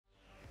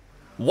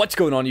What's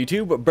going on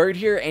YouTube? Bird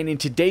here, and in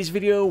today's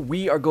video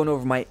we are going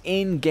over my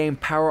in-game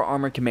power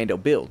armor commando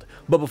build.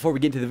 But before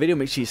we get into the video,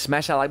 make sure you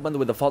smash that like button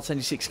with the Fault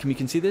 76 you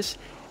can see this,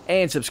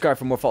 and subscribe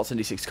for more Fault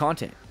 76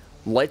 content.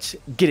 Let's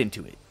get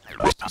into it.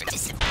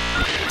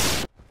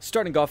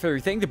 Starting off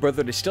everything, the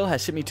Brotherhood still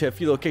has sent me to a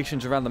few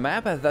locations around the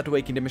map. That way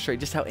I can demonstrate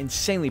just how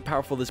insanely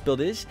powerful this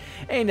build is.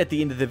 And at the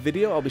end of the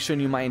video, I'll be showing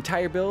you my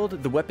entire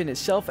build, the weapon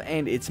itself,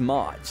 and its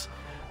mods.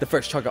 The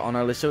first target on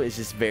our list though is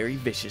this very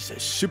vicious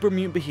super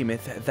mutant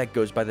behemoth that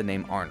goes by the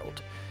name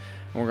Arnold.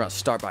 And we're going to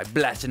start by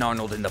blasting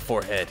Arnold in the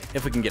forehead.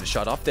 If we can get a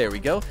shot off, there we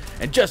go.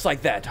 And just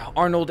like that,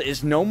 Arnold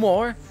is no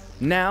more.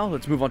 Now,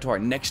 let's move on to our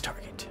next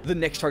target. The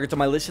next targets on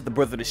my list that the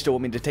Brotherhood still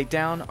want me to take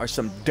down are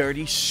some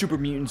dirty super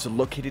mutants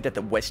located at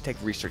the West Tech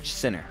Research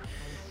Center.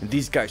 And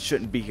these guys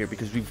shouldn't be here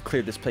because we've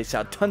cleared this place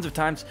out tons of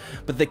times,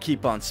 but they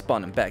keep on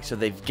spawning back, so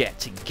they've got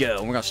to go.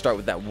 And we're going to start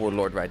with that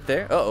Warlord right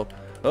there.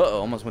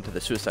 Almost went to the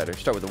Suicider.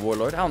 Start with the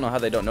Warlord. I don't know how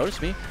they don't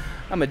notice me.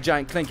 I'm a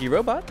giant clanky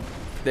robot.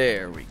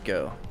 There we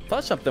go.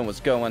 Thought something was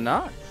going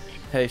on.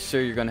 Hey,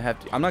 sir, you're going to have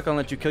to... I'm not going to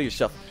let you kill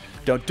yourself.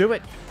 Don't do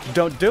it.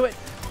 Don't do it.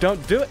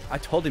 Don't do it. I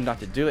told him not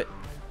to do it.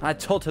 I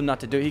told him not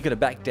to do it. He could have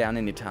backed down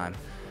anytime.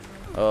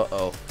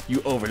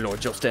 You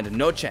overlords, you'll stand a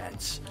no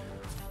chance.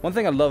 One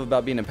thing I love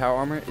about being in power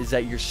armor is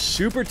that you're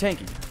super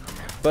tanky.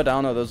 But I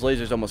don't know, those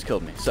lasers almost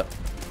killed me. So,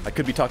 I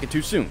could be talking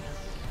too soon.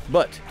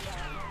 But...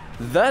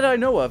 that I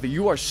know of,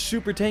 you are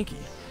super tanky,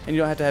 and you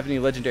don't have to have any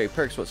legendary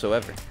perks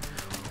whatsoever.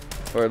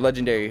 Or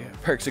legendary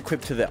perks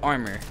equipped to the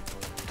armor.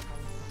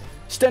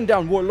 Stand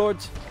down,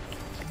 warlords!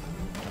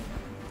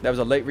 That was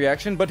a late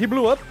reaction, but he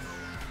blew up.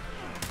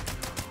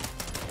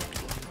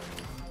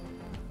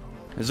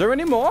 Is there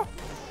any more?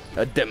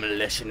 A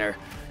demolitioner.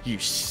 You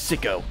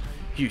sicko.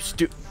 You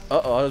I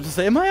was gonna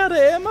say, am I out of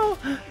ammo?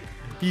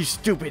 You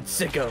stupid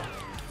sicko.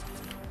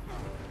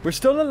 We're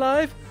still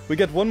alive. We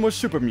got one more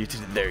super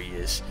mutant. There he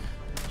is.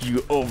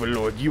 You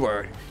overlord, you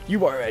are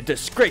a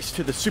disgrace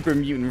to the super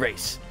mutant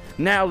race.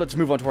 Now let's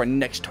move on to our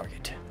next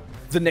target.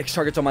 The next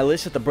targets on my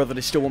list that the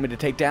Brotherhood still want me to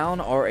take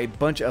down are a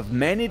bunch of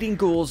man-eating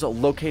ghouls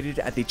located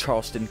at the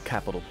Charleston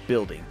Capitol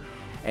building.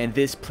 And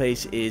this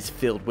place is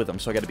filled with them,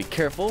 so I gotta be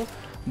careful.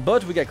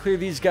 But we gotta clear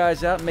these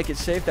guys out and make it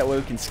safe, that way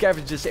we can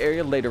scavenge this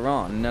area later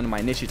on. None of my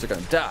initiates are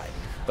gonna die.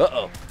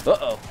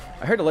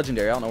 I heard a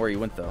legendary, I don't know where he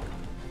went though.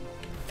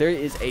 There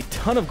is a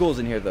ton of ghouls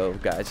in here though,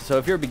 guys. So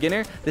if you're a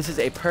beginner, this is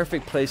a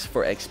perfect place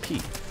for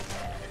XP.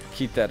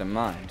 Keep that in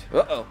mind.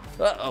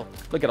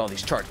 Look at all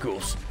these charred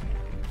ghouls.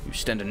 You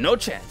stand a no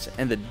chance.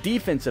 And the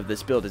defense of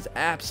this build is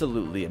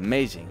absolutely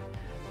amazing.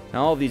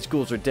 Now all these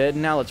ghouls are dead.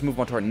 Now let's move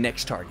on to our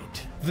next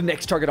target. The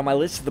next target on my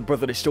list the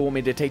Brotherhood still want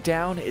me to take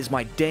down is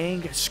my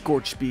dang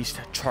Scorch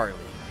Beast Charlie.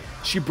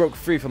 She broke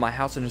free from my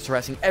house and was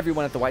harassing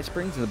everyone at the White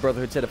Springs, and the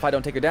Brotherhood said if I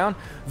don't take her down,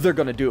 they're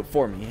going to do it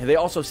for me. They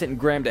also sent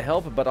Graham to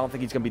help, but I don't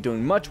think he's going to be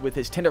doing much with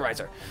his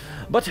tenderizer.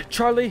 But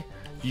Charlie,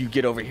 you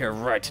get over here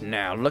right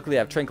now. Luckily, I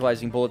have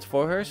tranquilizing bullets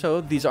for her,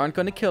 so these aren't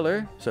going to kill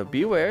her. So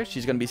beware,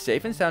 she's going to be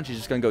safe and sound. She's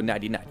just going to go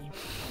 90-90.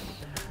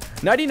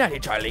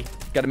 90-90, Charlie.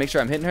 Got to make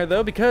sure I'm hitting her,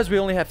 though, because we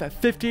only have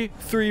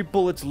 53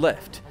 bullets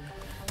left.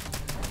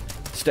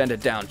 Stand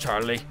it down,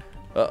 Charlie.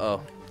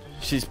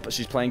 She's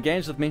playing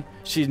games with me.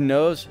 She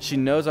knows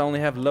I only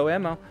have low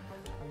ammo.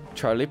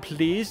 Charlie,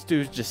 please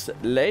do just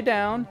lay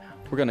down.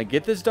 We're gonna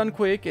get this done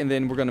quick, and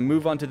then we're gonna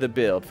move on to the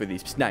build for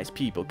these nice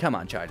people. Come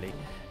on, Charlie.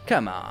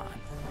 Come on.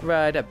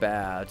 Right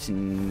about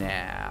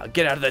now.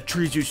 Get out of the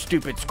trees, you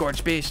stupid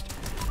Scorch Beast.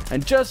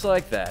 And just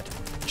like that,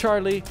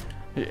 Charlie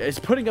is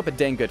putting up a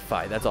dang good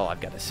fight. That's all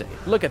I've got to say.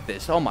 Look at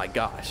this. Oh my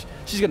gosh.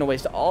 She's gonna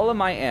waste all of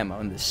my ammo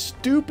in the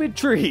stupid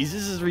trees.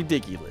 This is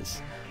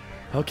ridiculous.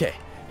 Okay,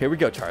 here we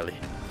go, Charlie.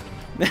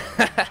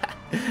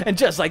 And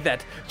just like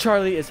that,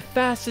 Charlie is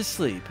fast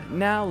asleep.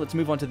 Now let's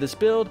move on to this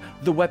build,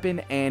 the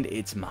weapon, and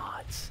its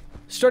mods.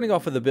 Starting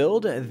off with the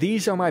build,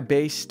 these are my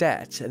base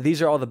stats.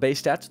 These are all the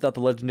base stats without the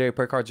legendary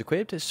perk cards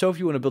equipped, so if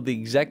you want to build the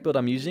exact build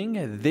I'm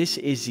using, this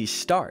is the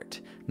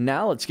start.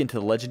 Now let's get into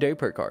the legendary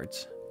perk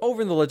cards.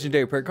 Over in the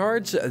legendary perk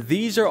cards,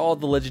 these are all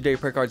the legendary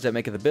perk cards that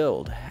make the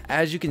build.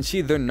 As you can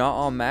see, they're not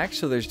all maxed,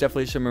 so there's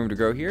definitely some room to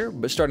grow here,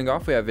 but starting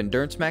off we have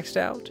Endurance maxed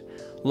out,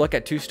 Luck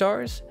at 2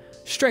 stars,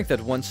 Strength at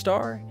 1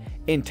 star,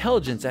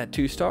 Intelligence at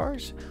 2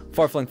 stars,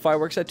 Farfling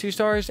Fireworks at 2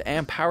 stars,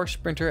 and Power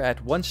Sprinter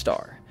at 1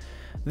 star.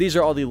 These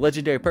are all the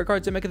legendary perk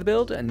cards that make the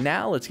build, and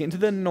now let's get into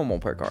the normal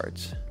perk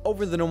cards.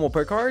 Over the normal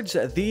perk cards,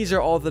 these are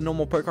all the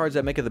normal perk cards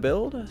that make the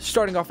build.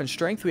 Starting off in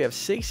Strength, we have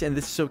 6, and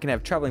this is so we can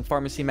have Traveling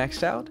Pharmacy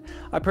maxed out.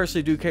 I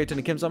personally do carry a ton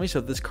of chems on me,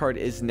 so this card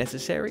is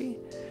necessary.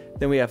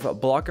 Then we have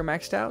Blocker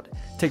maxed out.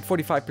 Take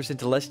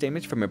 45% less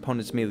damage from your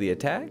opponent's melee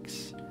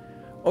attacks.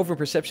 Over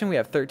Perception, we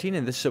have 13,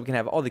 and this is so we can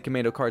have all the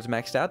Commando cards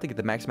maxed out to get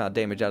the max amount of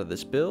damage out of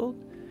this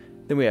build.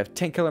 Then we have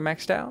Tank Killer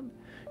maxed out.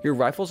 Your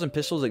rifles and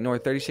pistols ignore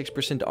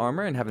 36%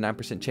 armor and have a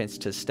 9% chance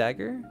to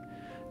stagger.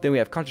 Then we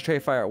have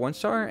Concentrated Fire at 1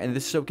 star, and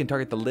this is so we can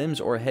target the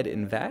limbs or head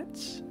in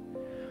VATS.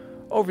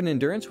 Over in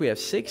Endurance, we have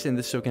 6, and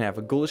this is so we can have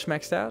a Ghoulish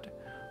maxed out.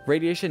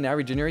 Radiation now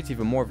regenerates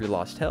even more of your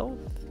lost health.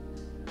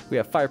 We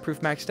have Fireproof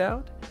maxed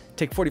out.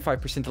 take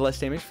 45% less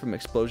damage from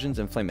explosions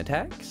and flame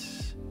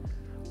attacks.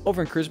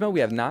 Over in Charisma, we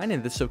have 9,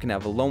 and this so can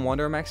have a Lone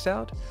Wanderer maxed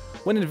out.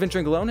 When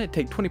adventuring alone,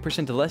 take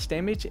 20% less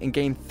damage and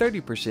gain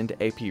 30%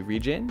 AP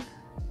regen.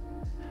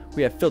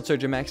 We have Field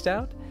Surgeon maxed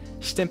out.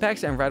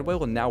 Stimpaks and Radaway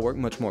will now work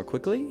much more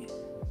quickly.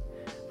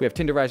 We have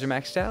Tenderizer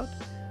maxed out.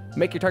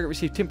 Make your target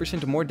receive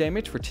 10% more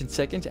damage for 10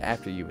 seconds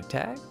after you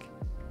attack.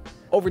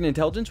 Over in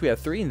Intelligence, we have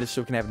 3, and this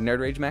so can have Nerd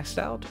Rage maxed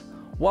out.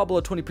 While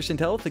below 20%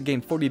 health, gain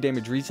 40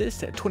 damage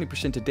resist at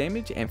 20% of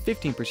damage and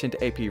 15%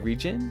 AP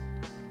regen.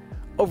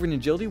 Over in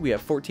Agility, we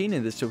have 14,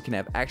 and this so can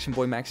have Action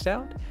Boy maxed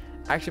out.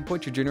 Action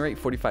points regenerate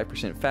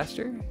 45%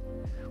 faster.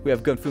 We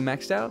have Gunfu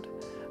maxed out.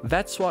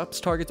 That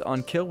swaps targets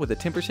on kill with a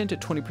 10% to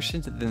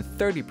 20% then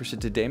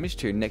 30% of damage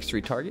to your next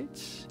 3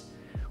 targets.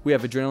 We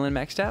have Adrenaline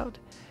maxed out.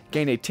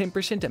 Gain a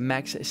 10%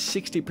 max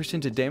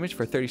 60% of damage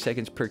for 30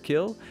 seconds per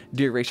kill.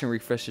 Duration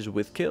refreshes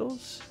with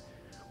kills.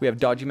 We have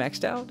Dodgy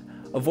maxed out.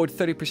 Avoid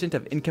 30%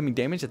 of incoming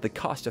damage at the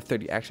cost of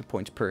 30 action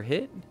points per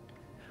hit.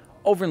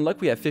 Over in Luck,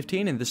 we have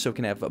 15, and this so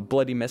can have a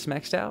Bloody Mess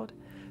maxed out.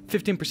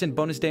 15%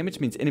 bonus damage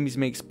means enemies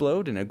may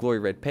explode in a glory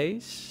red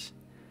pace.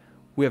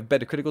 We have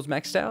Better Criticals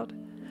maxed out.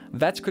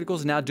 VATS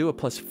criticals now do a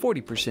plus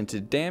 40%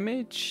 to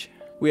damage.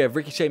 We have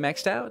Ricochet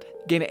maxed out.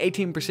 Gain an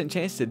 18%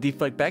 chance to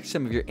deflect back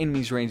some of your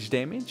enemy's range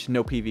damage,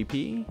 no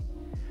PvP.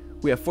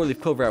 We have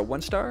 4-Leaf Clover at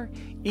 1 star.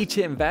 Each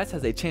hit in VATS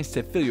has a chance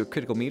to fill your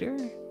critical meter.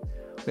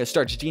 We have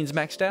Starch Jeans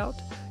maxed out.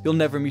 You'll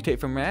never mutate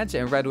from rads,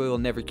 and Radaway will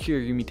never cure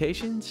your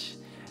mutations.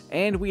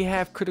 And we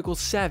have Critical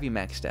Savvy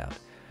maxed out.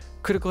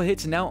 Critical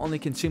hits now only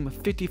consume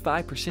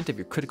 55% of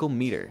your critical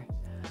meter.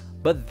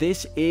 But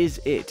this is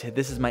it.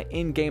 This is my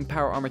in-game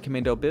Power Armor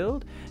Commando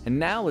build. And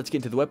now let's get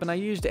into the weapon I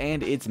used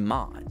and its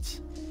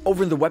mods.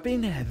 Over in the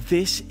weapon,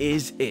 this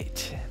is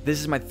it.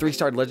 This is my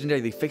 3-star legendary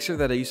the Fixer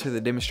that I used for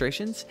the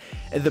demonstrations.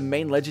 And the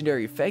main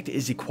legendary effect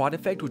is the Quad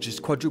effect, which is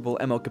quadruple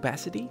MO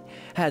capacity.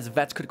 Has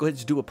VATS critical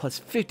hits do a plus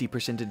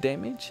 50% of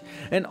damage.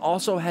 And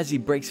also has the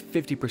breaks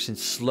 50%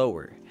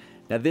 slower.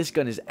 Now this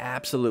gun is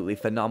absolutely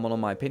phenomenal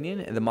in my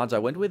opinion. And the mods I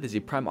went with is the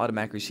Prime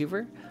Automatic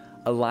Receiver,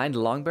 Aligned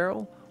Long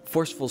Barrel,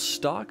 Forceful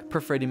Stock,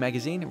 Perforating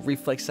Magazine,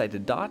 Reflex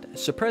Sighted Dot,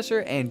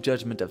 Suppressor, and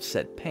Judgment of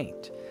Set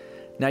Paint.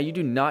 Now you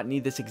do not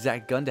need this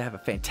exact gun to have a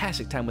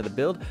fantastic time with the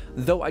build,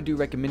 though I do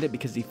recommend it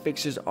because the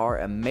fixtures are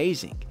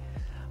amazing.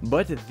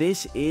 But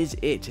this is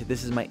it.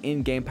 This is my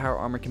in-game Power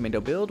Armor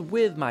Commando build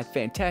with my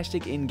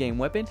fantastic in-game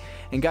weapon.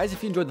 And guys,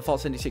 if you enjoyed the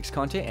Fallout 76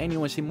 content and you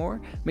want to see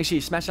more, make sure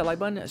you smash that like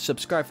button,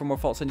 subscribe for more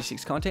Fallout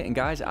 76 content, and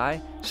guys,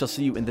 I shall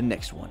see you in the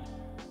next one.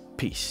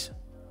 Peace.